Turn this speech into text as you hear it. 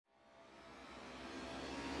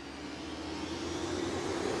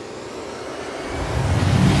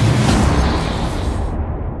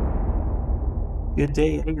Good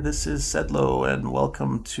day, this is Sedlo and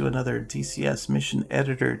welcome to another DCS Mission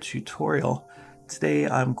Editor tutorial. Today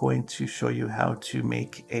I'm going to show you how to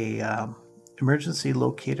make a emergency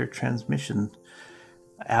locator transmission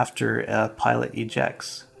after a pilot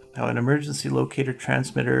ejects. Now an emergency locator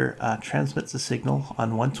transmitter transmits a signal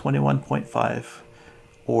on 121.5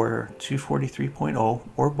 or 243.0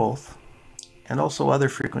 or both, and also other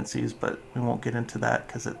frequencies, but we won't get into that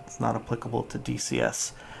because it's not applicable to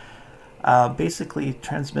DCS. Basically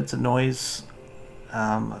transmits a noise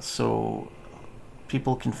so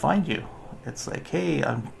people can find you. It's like, hey,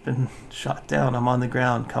 I've been shot down, I'm on the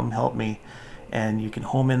ground, come help me. And you can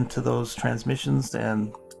home into those transmissions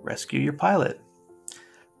and rescue your pilot.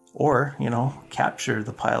 Or, you know, capture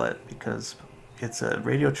the pilot because it's a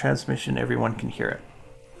radio transmission, everyone can hear it.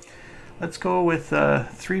 Let's go with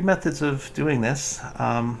three methods of doing this.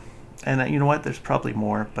 And you know what, there's probably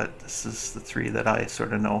more, but this is the three that I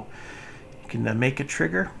sort of know. You can make a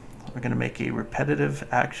trigger. We're going to make a repetitive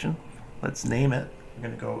action. Let's name it. We're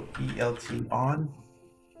going to go ELT on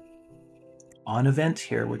event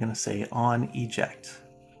here. We're going to say on eject.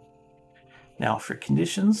 Now for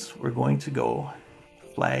conditions, we're going to go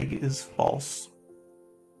flag is false.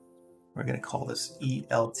 We're going to call this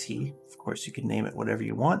ELT. Of course, you can name it whatever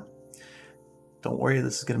you want. Don't worry,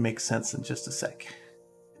 this is going to make sense in just a sec.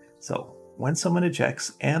 So when someone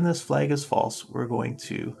ejects and this flag is false, we're going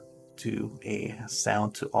to do a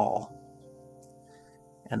sound to all.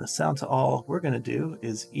 And the sound to all we're going to do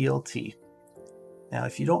is ELT. Now,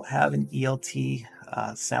 if you don't have an ELT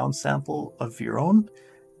sound sample of your own,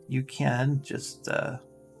 you can just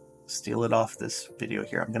steal it off this video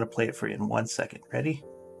here. I'm going to play it for you in 1 second. Ready?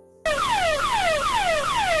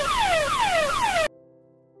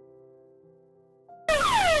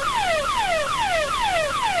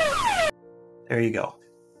 There you go.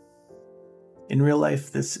 In real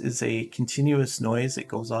life, this is a continuous noise. It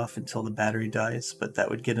goes off until the battery dies, but that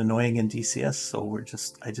would get annoying in DCS, so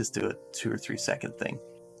I just do a 2 or 3 second thing.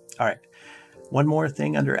 All right, one more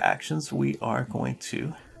thing under actions, we are going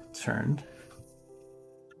to turn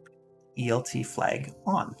ELT flag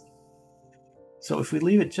on. So if we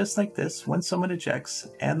leave it just like this, when someone ejects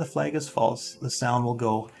and the flag is false, the sound will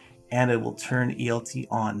go and it will turn ELT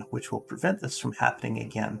on, which will prevent this from happening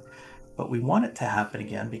again. But we want it to happen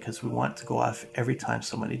again because we want it to go off every time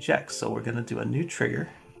someone ejects. So we're going to do a new trigger,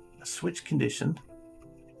 a switch condition.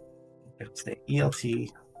 It's the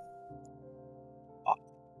ELT off.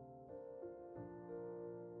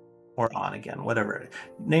 Or on again, whatever.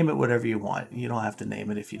 Name it whatever you want. You don't have to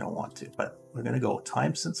name it if you don't want to. But we're going to go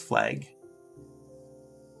time since flag.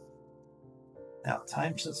 Now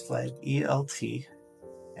time since flag ELT,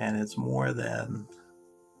 and it's more than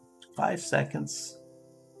 5 seconds.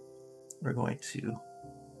 We're going to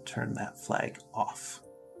turn that flag off.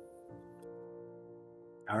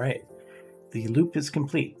 All right, the loop is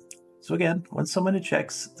complete. So again, when someone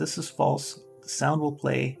ejects, this is false, the sound will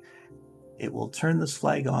play, it will turn this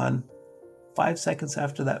flag on. 5 seconds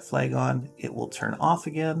after that flag on, it will turn off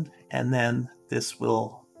again, and then this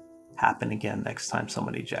will happen again next time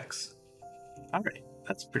someone ejects. All right,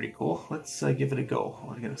 that's pretty cool. Let's give it a go.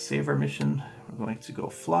 We're going to save our mission. We're going to go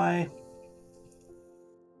fly.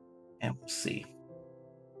 And we'll see.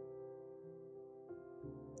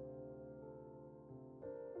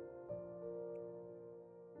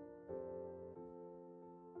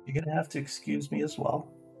 You're going to have to excuse me as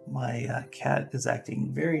well. My cat is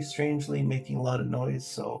acting very strangely, making a lot of noise,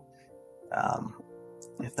 so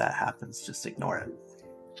if that happens, just ignore it.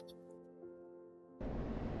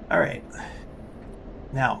 All right.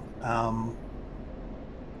 Now,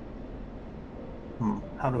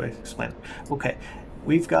 how do I explain it? Okay.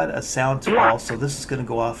 We've got a sound to all, so this is going to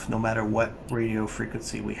go off no matter what radio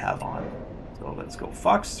frequency we have on. So let's go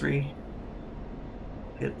Fox 3,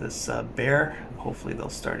 hit this bear, hopefully they'll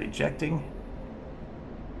start ejecting.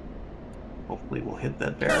 Hopefully we'll hit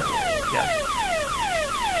that bear. Yeah.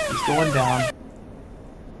 He's going down.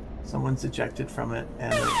 Someone's ejected from it,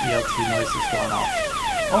 and the ELT noise has gone off.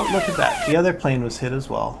 Oh, look at that. The other plane was hit as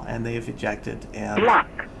well, and they've ejected, and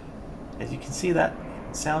as you can see, that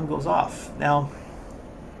sound goes off. Now,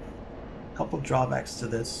 couple drawbacks to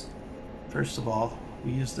this. First of all,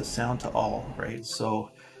 we use the sound to all, right? So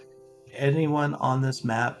anyone on this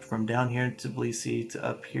map from down here to Tbilisi to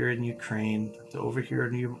up here in Ukraine to over here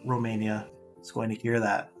in Romania is going to hear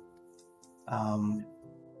that.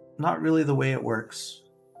 Not really the way it works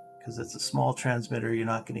because it's a small transmitter. You're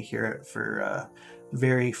not going to hear it for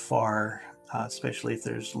very far, especially if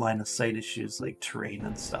there's line of sight issues like terrain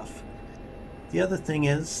and stuff. The other thing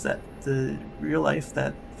is that the real life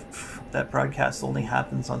that broadcast only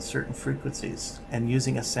happens on certain frequencies, and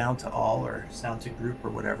using a sound to all or sound to group or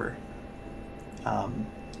whatever,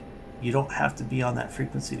 you don't have to be on that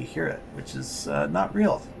frequency to hear it, which is not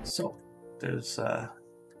real. So there's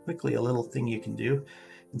quickly a little thing you can do.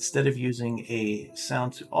 Instead of using a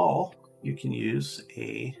sound to all, you can use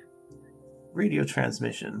a radio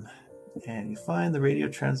transmission. And you find the radio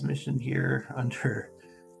transmission here under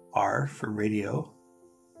R for radio.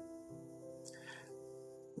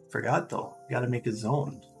 Forgot though, you got to make a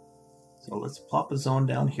zone. So let's plop a zone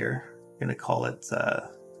down here. We're going to call it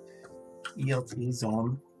ELT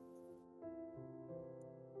zone.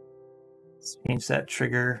 Let's change that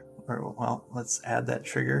trigger, or well, let's add that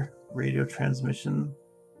trigger, radio transmission.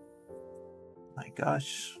 My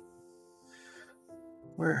gosh,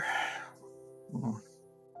 we're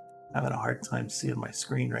having a hard time seeing my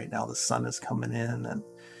screen right now. The sun is coming in, and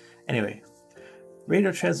anyway,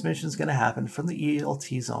 radio transmission is going to happen from the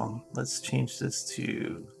ELT zone. Let's change this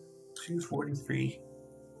to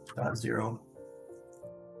 243.0.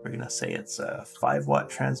 We're going to say it's a 5-watt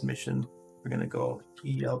transmission. We're going to go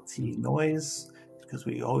ELT noise, because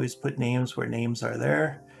we always put names where names are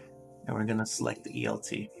there, and we're going to select the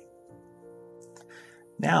ELT.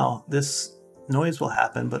 Now this noise will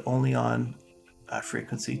happen, but only on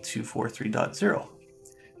frequency 243.0,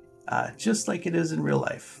 just like it is in real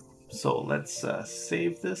life. So let's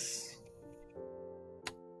save this.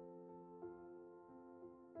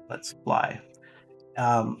 Let's fly.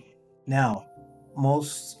 Now,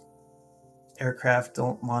 most aircraft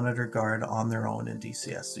don't monitor guard on their own in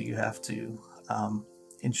DCS, so you have to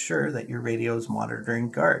ensure that your radio is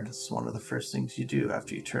monitoring guard. It's one of the first things you do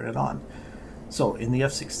after you turn it on. So in the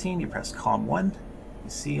F-16, you press COM1. You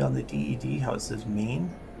see on the DED how it says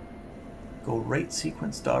main. Go right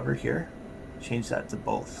sequence dauber here. Change that to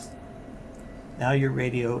both. Now your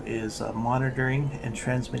radio is monitoring and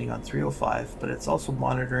transmitting on 305, but it's also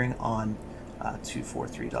monitoring on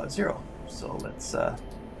 243.0. So let's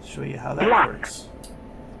show you how that works.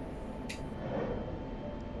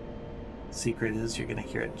 Secret is you're going to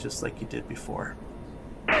hear it just like you did before.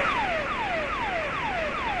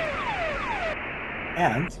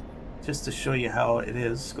 And just to show you how it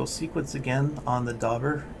is, go sequence again on the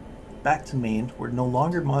dauber, back to main. We're no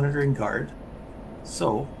longer monitoring guard,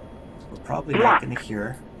 so we're probably not going to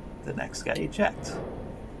hear the next guy eject.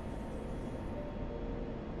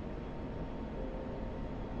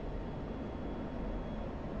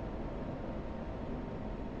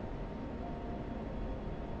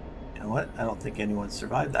 You know what? I don't think anyone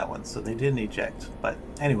survived that one, so they didn't eject. But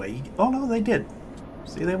anyway, oh no, they did.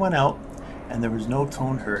 See, they went out, and there was no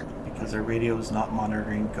tone heard because their radio was not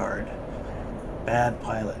monitoring guard. Bad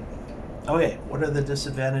pilot. Okay, what are the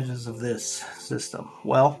disadvantages of this system?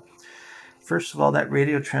 Well, first of all, that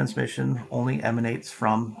radio transmission only emanates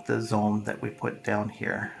from the zone that we put down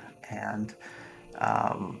here, and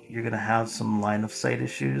you're going to have some line of sight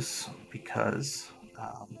issues because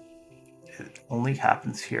it only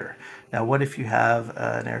happens here. Now, what if you have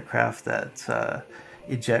an aircraft that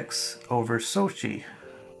ejects over Sochi?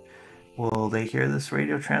 Will they hear this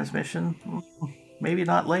radio transmission? Maybe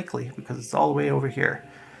not likely, because it's all the way over here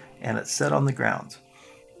and it's set on the ground.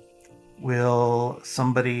 Will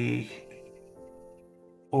somebody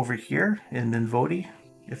over here in Ninvodi,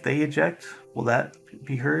 if they eject, will that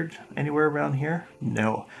be heard anywhere around here?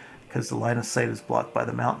 No, because the line of sight is blocked by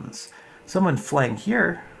the mountains. Someone flying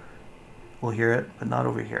here will hear it, but not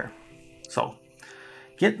over here. So,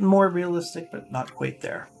 getting more realistic, but not quite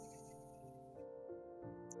there.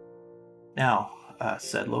 Now,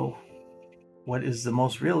 Sedlo, what is the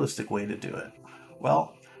most realistic way to do it?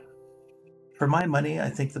 Well, for my money, I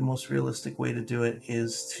think the most realistic way to do it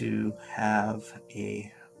is to have a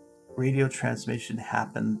radio transmission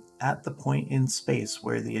happen at the point in space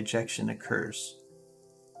where the ejection occurs.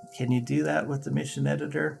 Can you do that with the mission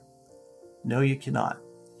editor? No, you cannot.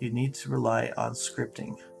 You need to rely on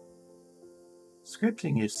scripting.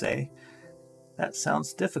 Scripting, you say? That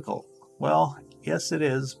sounds difficult. Well, yes it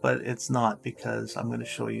is, but it's not, because I'm going to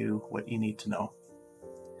show you what you need to know.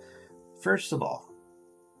 First of all,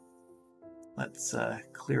 let's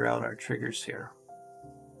clear out our triggers here.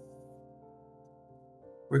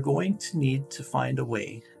 We're going to need to find a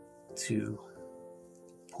way to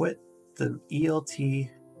put the ELT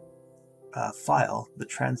file,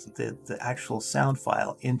 the actual sound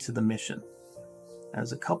file, into the mission.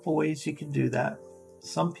 There's a couple ways you can do that.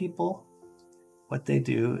 Some people, what they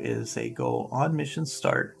do is they go on mission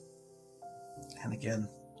start, and again,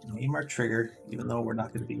 name our trigger, even though we're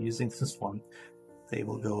not going to be using this one. They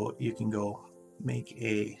will go, you can go make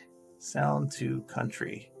a sound to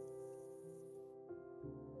country.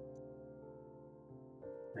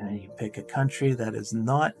 And you pick a country that is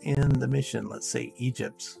not in the mission, let's say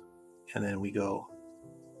Egypt, and then we go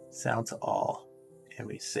sound to all and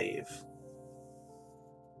we save.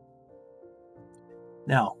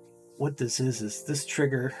 Now, what this is this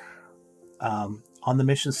trigger on the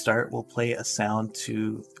mission start will play a sound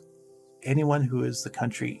to anyone who is the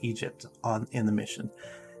country Egypt in the mission.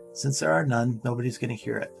 Since there are none, nobody's going to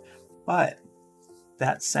hear it. But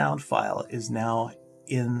that sound file is now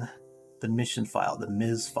in the mission file, the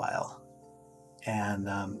MIS file, and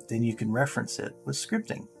then you can reference it with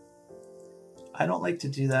scripting. I don't like to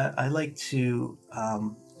do that. I like to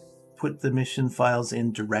put the mission files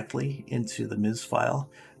in directly into the MIS file.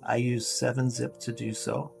 I use 7-zip to do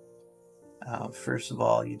so. First of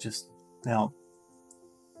all, now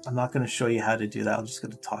I'm not going to show you how to do that. I'm just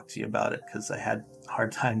going to talk to you about it because I had a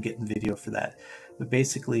hard time getting video for that. But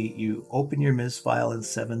basically, you open your MIS file in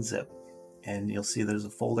 7-zip, and you'll see there's a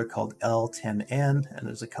folder called L10N, and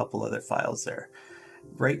there's a couple other files there.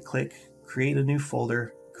 Right-click, create a new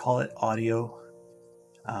folder, call it audio,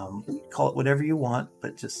 call it whatever you want,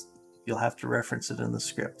 but just you'll have to reference it in the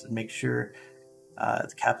script and make sure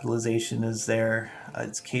the capitalization is there.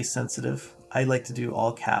 It's case sensitive. I like to do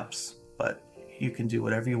all caps, but you can do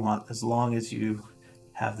whatever you want as long as you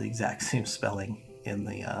have the exact same spelling in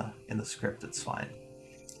the script. It's fine.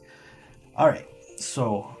 All right,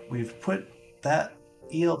 so we've put that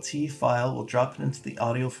ELT file, we'll drop it into the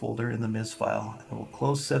audio folder in the MIS file, and we'll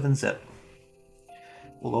close 7-zip.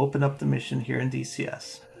 We'll open up the mission here in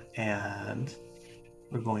DCS, and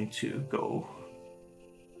we're going to go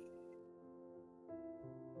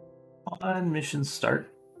on mission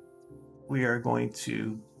start. We are going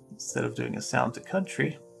to, instead of doing a sound to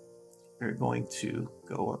country, we're going to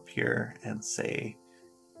go up here and say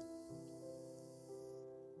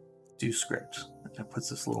do script. That puts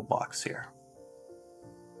this little box here.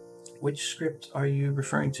 Which script are you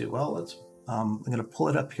referring to? Well, I'm going to pull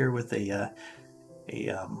it up here with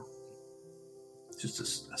just a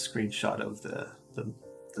screenshot of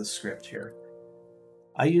the script here.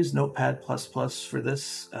 I use Notepad++ for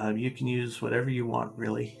this. You can use whatever you want,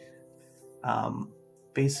 really.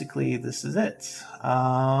 Basically, this is it.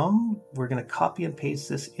 We're going to copy and paste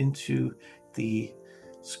this into the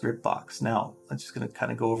script box. Now, I'm just going to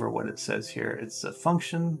kind of go over what it says here. It's a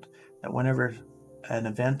function that whenever an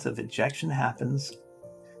event of ejection happens,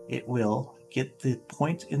 it will get the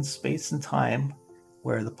point in space and time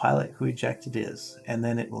where the pilot who ejected is, and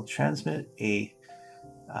then it will transmit a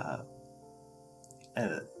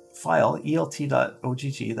file,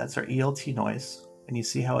 ELT.ogg, that's our ELT noise, and you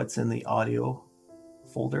see how it's in the audio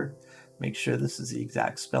folder. Make sure this is the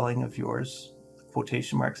exact spelling of yours. The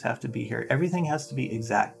quotation marks have to be here. Everything has to be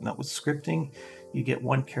exact. Now with scripting, you get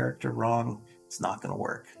one character wrong, it's not going to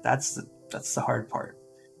work. That's the hard part.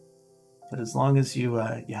 But as long as you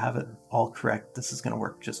have it all correct, this is going to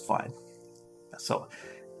work just fine. So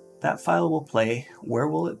that file will play. Where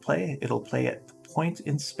will it play? It'll play at the point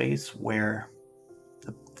in space where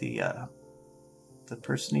the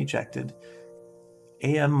person ejected.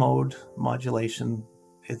 AM mode modulation.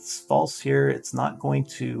 It's false here. It's not going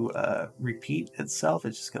to repeat itself.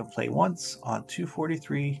 It's just going to play once on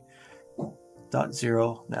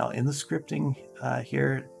 243.0. Now in the scripting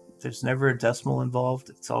here, there's never a decimal involved.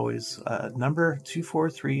 It's always number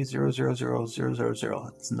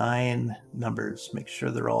 243.000.000. It's 9 numbers. Make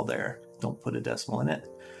sure they're all there. Don't put a decimal in it.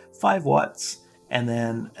 5 watts, and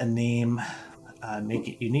then a name. Make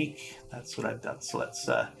it unique. That's what I've done. So let's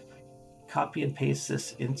copy and paste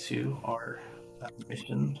this into our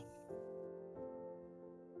mission.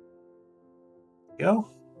 Go.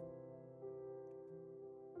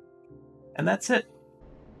 And that's it.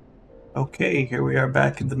 Okay, here we are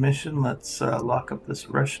back in the mission. Let's lock up this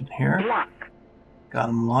Russian here. Got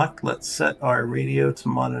him locked. Let's set our radio to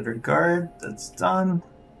monitor guard. That's done.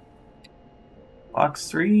 Box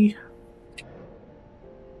 3.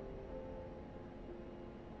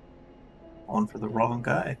 Going for the wrong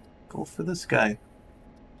guy. Go for this guy.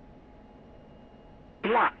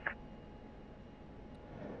 Block.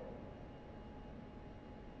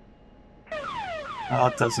 Oh,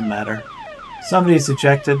 it doesn't matter. Somebody's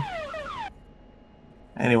ejected.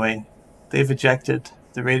 Anyway, they've ejected.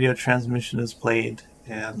 The radio transmission is played,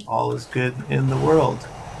 and all is good in the world.